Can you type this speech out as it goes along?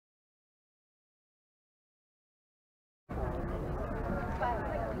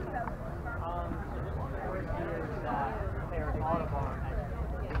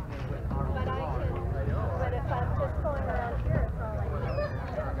But if I'm just going around here, it's all like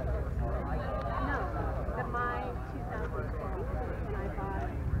no, but my 2004, and I bought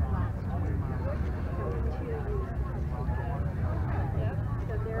it last year. So 2 years.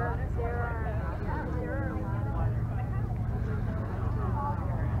 So there are a lot of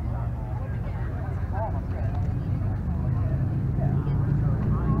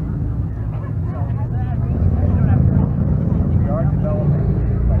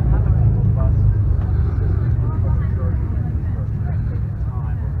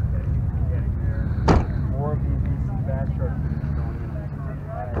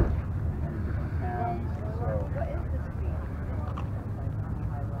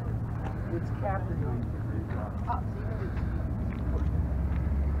It's capped at 90 degrees.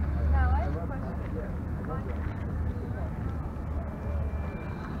 Now, I have a question.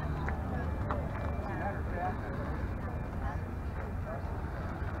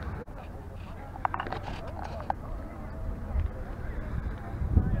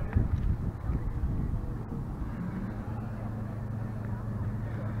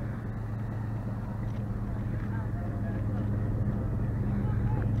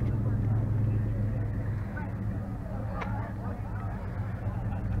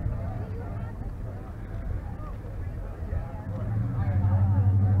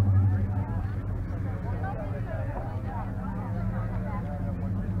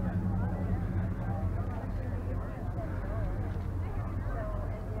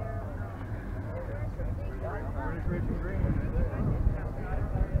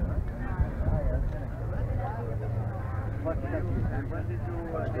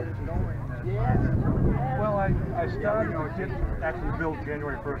 Well, I started, it did actually build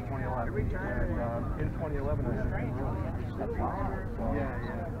January 1st, 2011. And in 2011, I think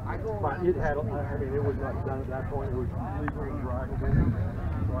but it had, I mean, it was not done at that point. It was legal and drivable.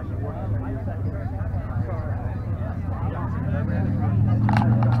 So I can work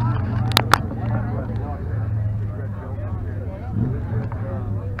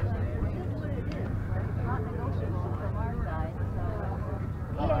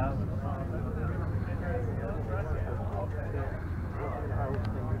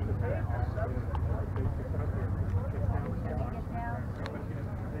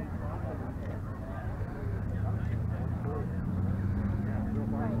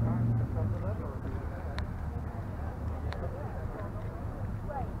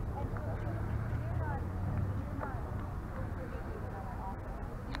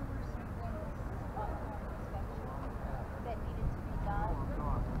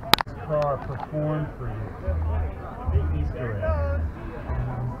car performed for you. The Easter egg.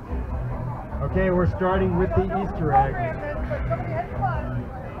 Okay, we're starting with the Easter egg.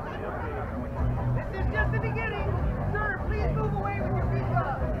 This is just the beginning. Sir, please move away with your feet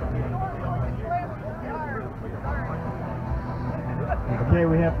up. Okay,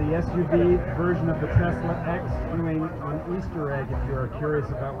 we have the SUV version of the Tesla X doing an Easter egg if you're curious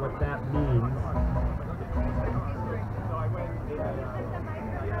about what that means.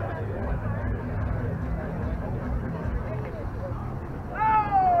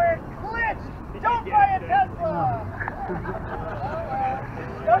 Don't buy a Tesla!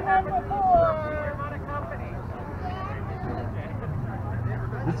 Done that before!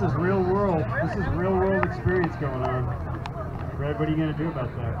 This is real world. This is real world experience going on. Fred, what are you going to do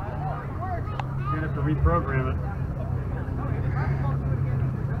about that? You're going to have to reprogram it.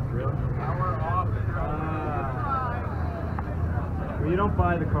 Really? Well, you don't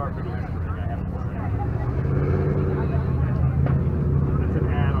buy the car for the Easter egg, I have to say. It's an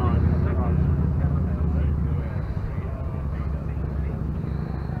add-on.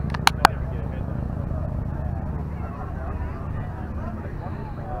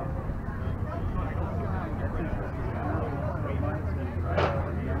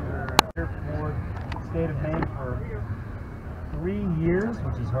 State of Maine for 3 years,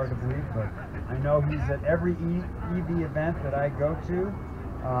 which is hard to believe, but I know he's at every EV event that I go to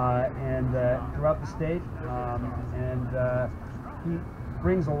and throughout the state, and he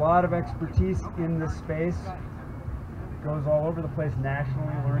brings a lot of expertise in this space, goes all over the place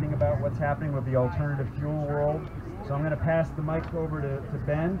nationally learning about what's happening with the alternative fuel world. So I'm going to pass the mic over to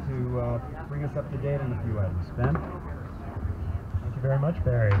Ben to bring us up to date on a few items. Ben? Thank you very much,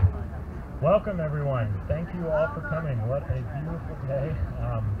 Barry. Welcome, everyone. Thank you all for coming. What a beautiful day.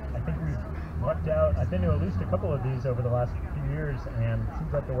 I think we've lucked out. I've been to at least a couple of these over the last few years, and it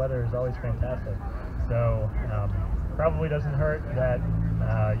seems like the weather is always fantastic. So probably doesn't hurt that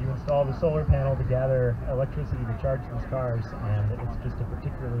you installed install the solar panel to gather electricity to charge these cars, and it's just a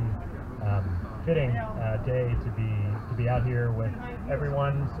particularly fitting day to be out here with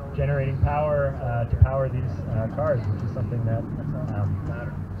everyone generating power to power these cars, which is something that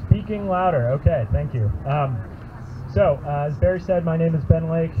speaking louder. Okay, thank you. So as Barry said, my name is Ben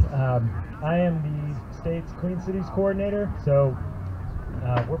Lake. I am the state's Clean Cities Coordinator. So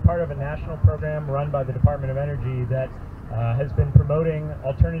we're part of a national program run by the Department of Energy that has been promoting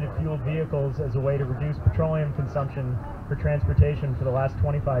alternative fueled vehicles as a way to reduce petroleum consumption for transportation for the last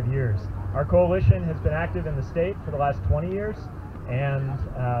 25 years. Our coalition has been active in the state for the last 20 years, and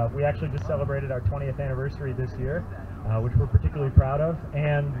we actually just celebrated our 20th anniversary this year, which we're particularly proud of.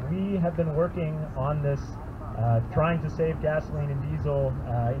 And we have been working on this, trying to save gasoline and diesel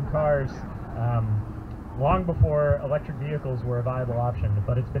in cars long before electric vehicles were a viable option.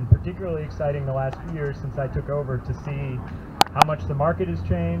 But it's been particularly exciting the last few years since I took over to see how much the market has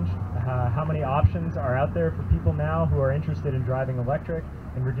changed, how many options are out there for people now who are interested in driving electric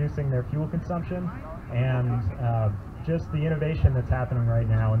and reducing their fuel consumption, and just the innovation that's happening right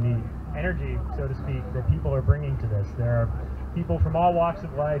now and the energy, so to speak, that people are bringing to this. There are people from all walks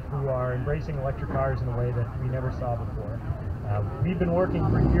of life who are embracing electric cars in a way that we never saw before. We've been working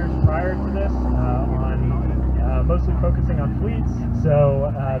for years prior to this on mostly focusing on fleets.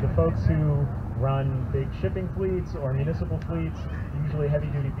 So the folks who run big shipping fleets or municipal fleets, usually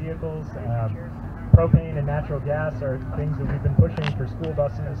heavy-duty vehicles, propane and natural gas are things that we've been pushing for school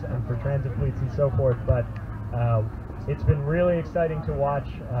buses and for transit fleets and so forth. But it's been really exciting to watch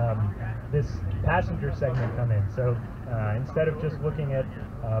this passenger segment come in. So instead of just looking at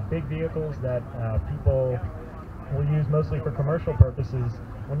big vehicles that people will use mostly for commercial purposes,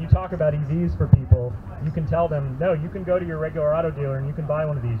 when you talk about EVs for people, you can tell them, no, you can go to your regular auto dealer and you can buy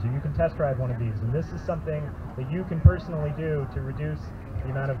one of these, or you can test drive one of these. And this is something that you can personally do to reduce the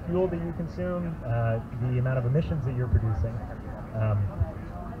amount of fuel that you consume, the amount of emissions that you're producing.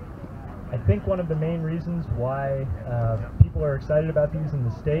 I think one of the main reasons why people are excited about these in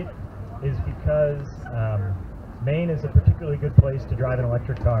the state is because Maine is a particularly good place to drive an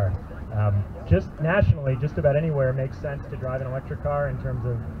electric car. Just nationally, just about anywhere makes sense to drive an electric car in terms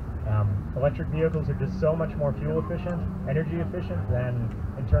of electric vehicles are just so much more fuel efficient, energy efficient than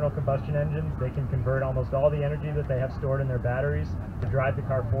internal combustion engines. They can convert almost all the energy that they have stored in their batteries to drive the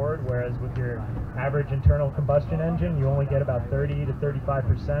car forward, whereas with your average internal combustion engine, you only get about 30 to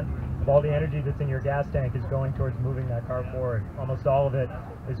 35% of all the energy that's in your gas tank is going towards moving that car forward. Almost all of it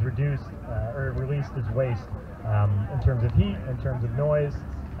is reduced or released as waste in terms of heat, in terms of noise.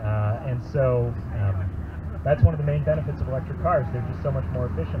 And so that's one of the main benefits of electric cars. They're just so much more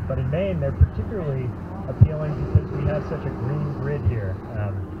efficient. But in Maine, they're particularly appealing because we have such a green grid here.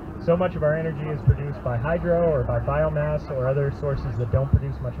 So much of our energy is produced by hydro or by biomass or other sources that don't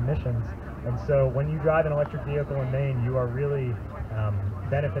produce much emissions. And so when you drive an electric vehicle in Maine, you are really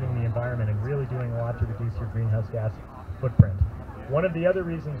benefiting the environment and really doing a lot to reduce your greenhouse gas footprint. One of the other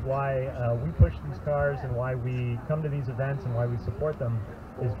reasons why we push these cars and why we come to these events and why we support them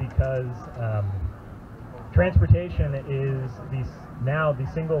is because transportation is now the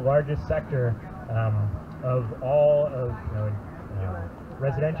single largest sector of all of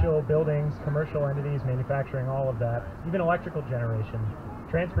residential buildings, commercial entities, manufacturing, all of that, even electrical generation.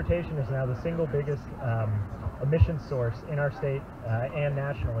 Transportation is now the single biggest emissions source in our state and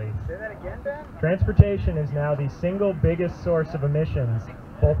nationally. Say that again, Ben? Transportation is now the single biggest source of emissions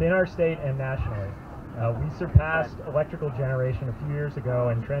both in our state and nationally. We surpassed electrical generation a few years ago,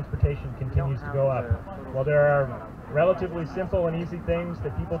 and transportation continues to go up. While there are relatively simple and easy things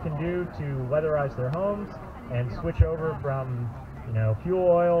that people can do to weatherize their homes and switch over from fuel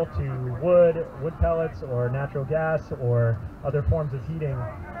oil to wood pellets or natural gas or other forms of heating,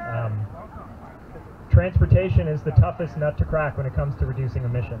 transportation is the toughest nut to crack when it comes to reducing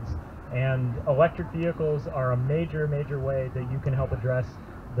emissions. And electric vehicles are a major way that you can help address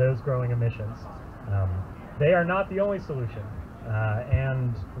those growing emissions. They are not the only solution,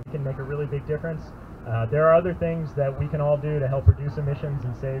 and we can make a really big difference. There are other things that we can all do to help reduce emissions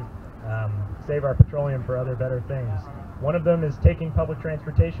and save our petroleum for other better things. One of them is taking public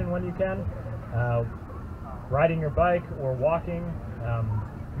transportation when you can, riding your bike or walking,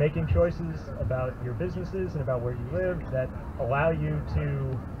 making choices about your businesses and about where you live that allow you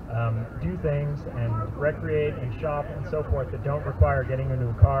to do things and recreate and shop and so forth that don't require getting into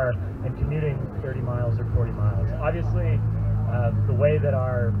a car and commuting 30 miles or 40 miles. Obviously, the way that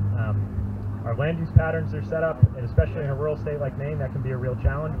our land use patterns are set up, and especially in a rural state like Maine, that can be a real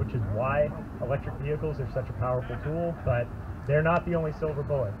challenge, which is why electric vehicles are such a powerful tool, but they're not the only silver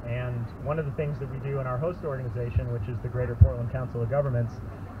bullet. And one of the things that we do in our host organization, which is the Greater Portland Council of Governments,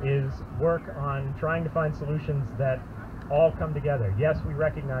 is work on trying to find solutions that all come together. Yes, we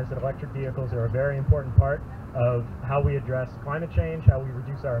recognize that electric vehicles are a very important part of how we address climate change, how we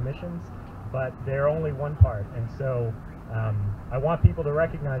reduce our emissions, but they're only one part. And so I want people to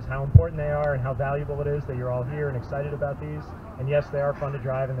recognize how important they are and how valuable it is that you're all here and excited about these. And yes, they are fun to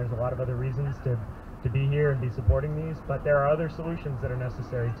drive, and there's a lot of other reasons to be here and be supporting these, but there are other solutions that are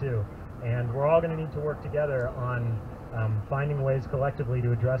necessary too. And we're all going to need to work together on finding ways collectively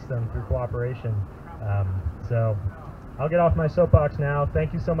to address them through cooperation. So I'll get off my soapbox now.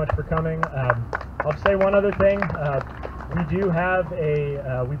 Thank you so much for coming. I'll say one other thing. We do have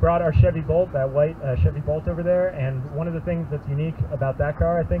we brought our Chevy Bolt, that white Chevy Bolt over there, and one of the things that's unique about that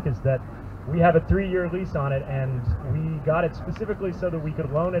car, I think, is that we have a 3-year lease on it, and we got it specifically so that we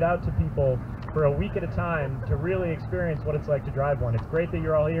could loan it out to people for a week at a time to really experience what it's like to drive one. It's great that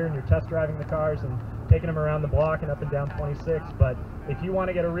you're all here and you're test driving the cars and taking them around the block and up and down 26, but if you want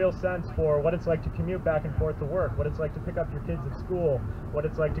to get a real sense for what it's like to commute back and forth to work, what it's like to pick up your kids at school, what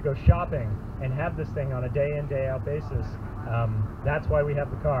it's like to go shopping and have this thing on a day in, day out basis, that's why we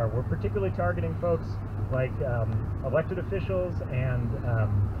have the car. We're particularly targeting folks like elected officials and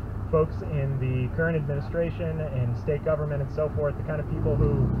folks in the current administration and state government and so forth, the kind of people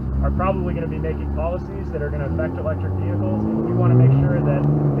who are probably going to be making policies that are going to affect electric vehicles, and we want to make sure that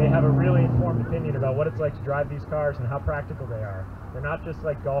they have a really informed opinion about what it's like to drive these cars and how practical they are. They're not just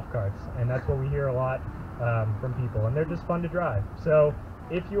like golf carts, and that's what we hear a lot from people, and they're just fun to drive. So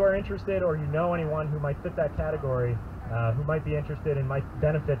if you are interested, or you know anyone who might fit that category, who might be interested and might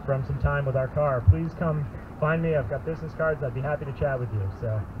benefit from some time with our car, please come find me. I've got business cards. I'd be happy to chat with you.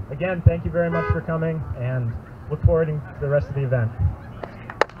 So again, thank you very much for coming, and look forward to the rest of the event.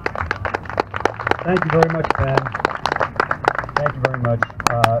 Thank you very much, Ben. Thank you very much.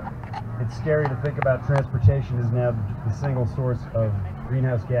 It's scary to think about transportation as now the single source of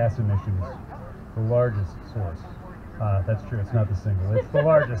greenhouse gas emissions, the largest source. That's true, it's not the single, it's the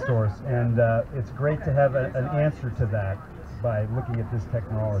largest source, and it's great to have an answer to that by looking at this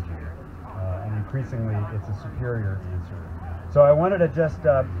technology. And increasingly, it's a superior answer. So I wanted to just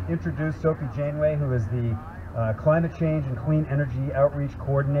introduce Sophie Janeway, who is the Climate Change and Clean Energy Outreach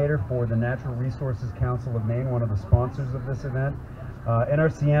Coordinator for the Natural Resources Council of Maine, one of the sponsors of this event.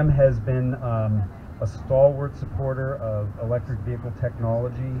 NRCM has been a stalwart supporter of electric vehicle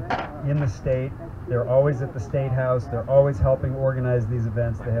technology in the state. They're always at the State House. They're always helping organize these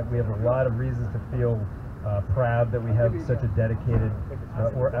events. We have a lot of reasons to feel proud that we have such a dedicated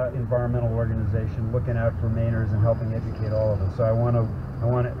environmental organization looking out for Mainers and helping educate all of us. So I want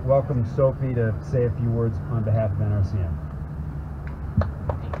to welcome Sophie to say a few words on behalf of NRCM.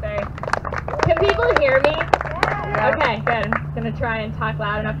 Thanks, Barry. Can people hear me? Yeah. Okay, good. I'm going to try and talk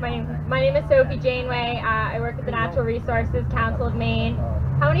loud enough. My name is Sophie Janeway. I work at the Natural Resources Council of Maine.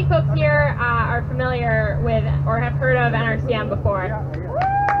 How many folks here are familiar with or have heard of NRCM before?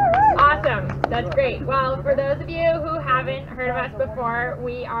 Awesome. That's great. Well, for those of you who haven't heard of us before,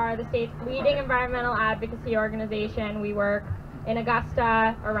 we are the state's leading environmental advocacy organization. We work in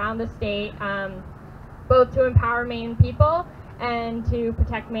Augusta, around the state, both to empower Maine people and to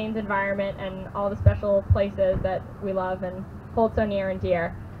protect Maine's environment and all the special places that we love and hold so near and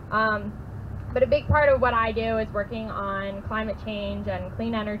dear. But a big part of what I do is working on climate change and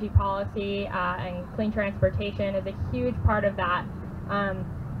clean energy policy, and clean transportation is a huge part of that.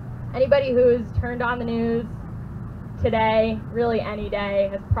 Anybody who's turned on the news today, really any day,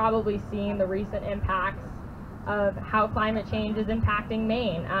 has probably seen the recent impacts of how climate change is impacting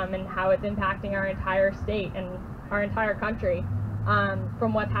Maine, and how it's impacting our entire state and our entire country.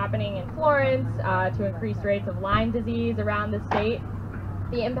 From what's happening in Florence to increased rates of Lyme disease around the state.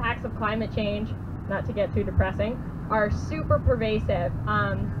 The impacts of climate change, not to get too depressing, are super pervasive.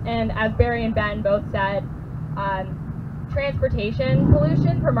 And as Barry and Ben both said, transportation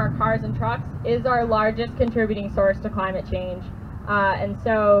pollution from our cars and trucks is our largest contributing source to climate change. And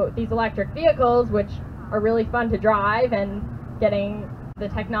so these electric vehicles, which are really fun to drive and the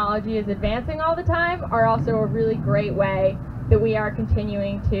technology is advancing all the time, are also a really great way that we are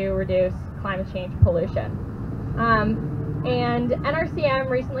continuing to reduce climate change pollution. And NRCM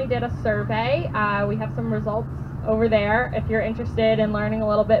recently did a survey. We have some results over there if you're interested in learning a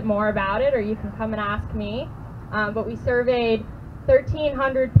little bit more about it, or you can come and ask me. But we surveyed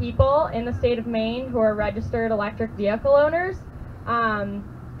 1,300 people in the state of Maine who are registered electric vehicle owners.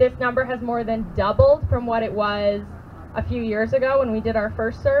 This number has more than doubled from what it was a few years ago when we did our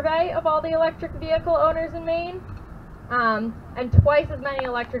first survey of all the electric vehicle owners in Maine. And twice as many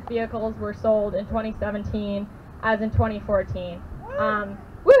electric vehicles were sold in 2017 as in 2014.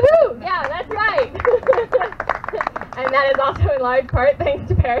 Woohoo! Yeah, that's right. And that is also in large part thanks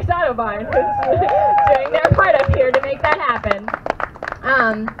to Paris Auto Barn, who's doing their part up here to make that happen.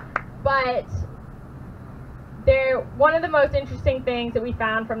 But one of the most interesting things that we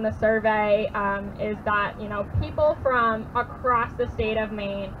found from the survey is that, you know, people from across the state of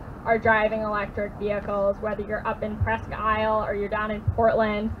Maine are driving electric vehicles, whether you're up in Presque Isle, or you're down in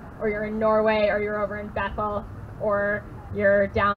Portland, or you're in Norway, or you're over in Bethel, or you're down